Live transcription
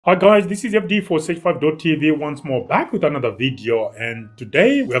Hi guys, this is FD for Sage5.tv once more, back with another video, and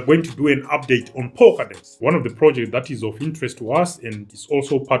today we are going to do an update on Polkadex, one of the projects that is of interest to us and is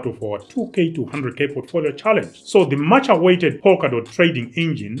also part of our 2K to 100K portfolio challenge. So the much awaited Polkadot trading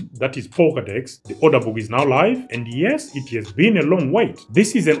engine, that is Polkadex, the order book is now live, and yes, it has been a long wait.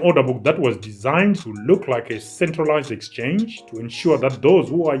 This is an order book that was designed to look like a centralized exchange to ensure that those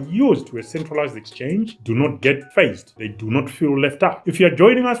who are used to a centralized exchange do not get phased, they do not feel left out. If you are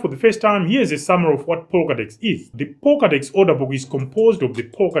joining us for the first time, here's a summary of what Polkadex is. The Polkadex order book is composed of the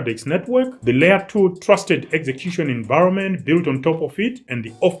Polkadex network, the layer 2 trusted execution environment built on top of it, and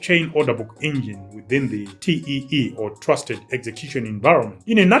the off-chain order book engine within the TEE or trusted execution environment.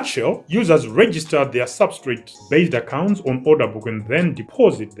 In a nutshell, users register their substrate-based accounts on order book and then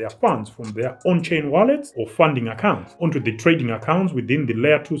deposit their funds from their on-chain wallets or funding accounts onto the trading accounts within the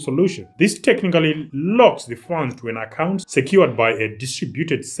layer 2 solution. This technically locks the funds to an account secured by a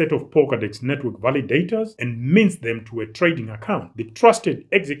distributed set of Polkadex network validators and mints them to a trading account. The trusted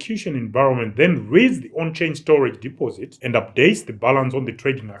execution environment then reads the on-chain storage deposit and updates the balance on the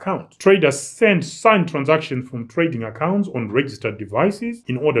trading account. Traders send signed transactions from trading accounts on registered devices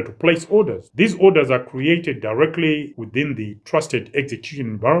in order to place orders. These orders are created directly within the trusted execution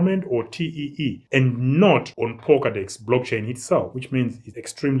environment or TEE and not on Polkadex blockchain itself, which means it's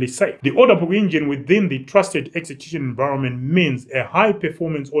extremely safe. The order book engine within the trusted execution environment means a high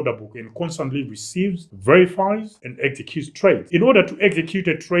performance order book and constantly receives, verifies, and executes trades. In order to execute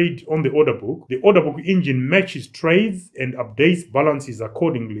a trade on the order book engine matches trades and updates balances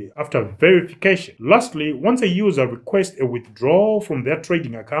accordingly after verification. Lastly, once a user requests a withdrawal from their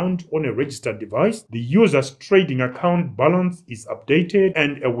trading account on a registered device, the user's trading account balance is updated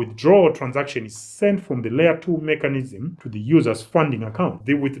and a withdrawal transaction is sent from the layer 2 mechanism to the user's funding account.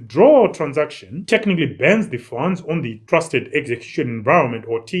 The withdrawal transaction technically bans the funds on the trusted execution environment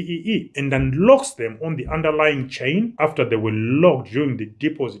or TEE and unlocks them on the underlying chain after they were locked during the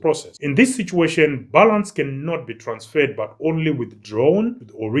deposit process. In this situation, balance cannot be transferred but only withdrawn to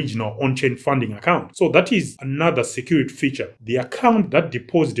the original on-chain funding account. So that is another security feature. The account that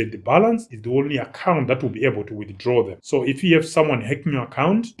deposited the balance is the only account that will be able to withdraw them. So if you have someone hacking your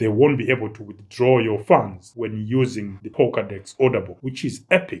account, they won't be able to withdraw your funds when using the Polkadex order book, which is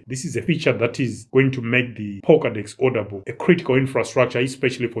epic. This is a feature that is going to make the Polkadex order book a critical infrastructure,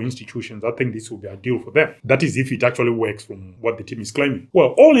 especially for institutions. I think this will be ideal for them. That is if it actually works from what the team is claiming.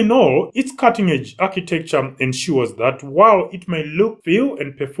 Well, all in all, its cutting-edge architecture ensures that while it may look, feel,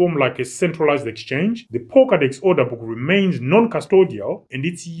 and perform like a centralized exchange, the Polkadex order book remains non-custodial and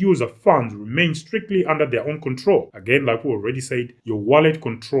its user funds remain strictly under their own control. Again, like we already said, your wallet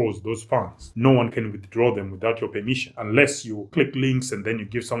controls those funds. No one can withdraw them without your permission, unless you click links and then you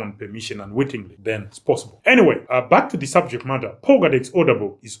give someone permission unwittingly, then it's possible. Anyway, back to the subject matter. Polkadex order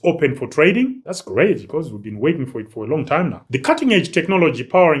book is open for trading. That's great because we've been waiting for it for a long time now. The cutting-edge technology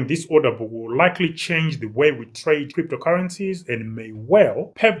powering this order book will likely change the way we trade cryptocurrencies and may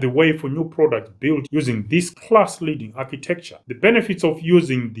well pave the way for new products built using this class-leading architecture. The benefits of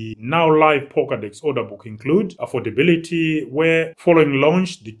using the now live Polkadex order book include affordability, where following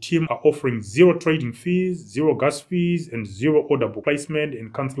launch, the team are offering zero trading fees, zero gas fees, and zero order book placement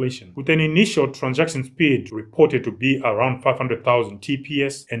and cancellation, with an initial transaction speed reported to be around 500,000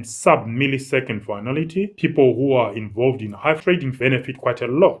 TPS and sub-millisecond finality. People who are involved in high trading benefit quite a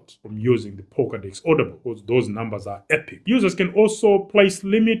lot from using the Polkadex order book because those numbers are epic. Users can also place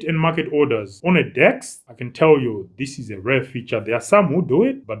limit and market orders on a DEX. I can tell you this is a rare feature. There are some who do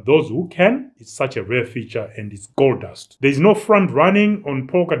it, but those who can, it's such a rare feature and it's gold dust. There is no front running on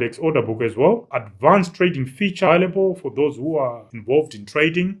Polkadex order book as well. Advanced trading feature available for those who are involved in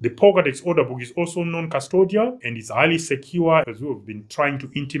trading. The Polkadex order book is also non-custodial and is highly secure, as we've been trying to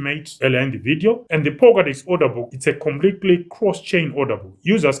intimate earlier in the video. And the Polkadex order book, it's a completely cross-chain order book.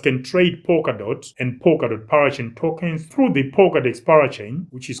 Users can trade Polkadot and Polkadot parachain tokens through the Polkadex parachain,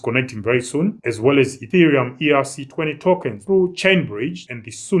 which is connecting very soon, as well as Ethereum ERC20 tokens through Chainbridge and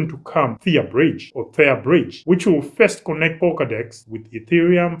the soon-to-come Thea Bridge or Thea Bridge, which will first connect Polkadex with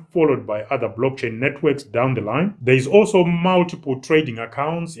Ethereum, followed by other blockchain networks down the line. There is also multiple trading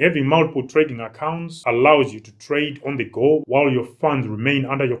accounts. Having multiple trading accounts allows you to trade on the go while your funds remain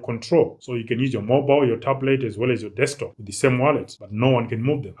under your control. So you can use your mobile, your tablet, as well as your desktop with the same wallet, but no one can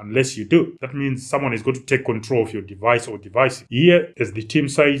move them unless you do. That means someone is going to take control of your device or devices. Here, as the team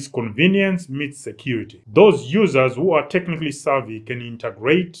says, convenience meets security. Those users who are technically savvy can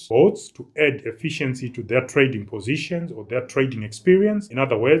integrate bots to add efficiency to their trading positions or their trading experience. In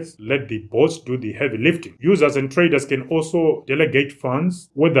other words, let the bots do the heavy lifting. Users and traders can also delegate funds,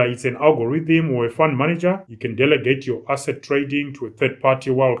 whether it's an algorithm or a fund manager. You can delegate your asset trading, lending to a third party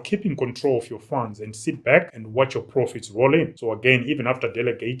while keeping control of your funds, and sit back and watch your profits roll in. So again, even after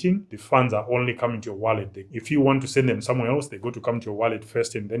delegating, the funds are only coming to your wallet. If you want to send them somewhere else, they go to come to your wallet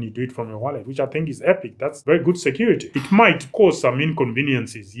first, and then you do it from your wallet, which I think is epic. That's very good security. It might cause some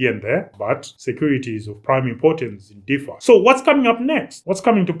inconveniences here and there, but security is of prime importance in DeFi. So what's coming up next? What's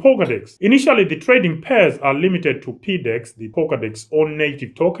coming to Polkadex? Initially, the trading pairs are limited to PDEX, the Polkadex own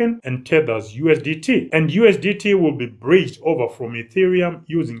native token, and Tether's USDT. And USDT will be bridged over from Ethereum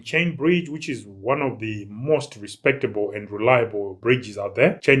using Chain Bridge, which is one of the most respectable and reliable bridges out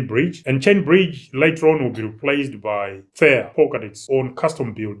there, Chain Bridge. And Chain Bridge later on will be replaced by Fair, Polkadex's own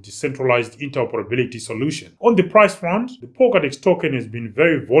custom-built decentralized interoperability solution. On the price front, the Polkadex token has been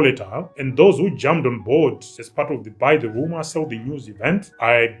very volatile, and those who jumped on board as part of the buy the rumor, sell the news event,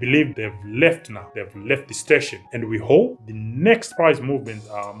 I believe they've left now. They've left the station, and we hope the next price movements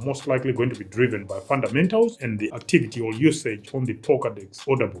are most likely going to be driven by fundamentals and the activity or usage on the Polkadex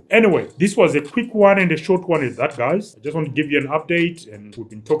order book. Anyway, this was a quick one and a short one at that, guys. I just want to give you an update, and we've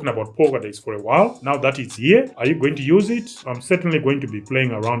been talking about Polkadex for a while. Now that it's here, are you going to use it? I'm certainly going to be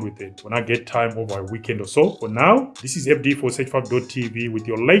playing around with it when I get time over a weekend or so. For now, this is FD4H5.tv with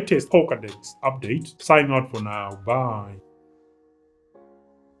your latest Polkadex update. Signing out for now. Bye.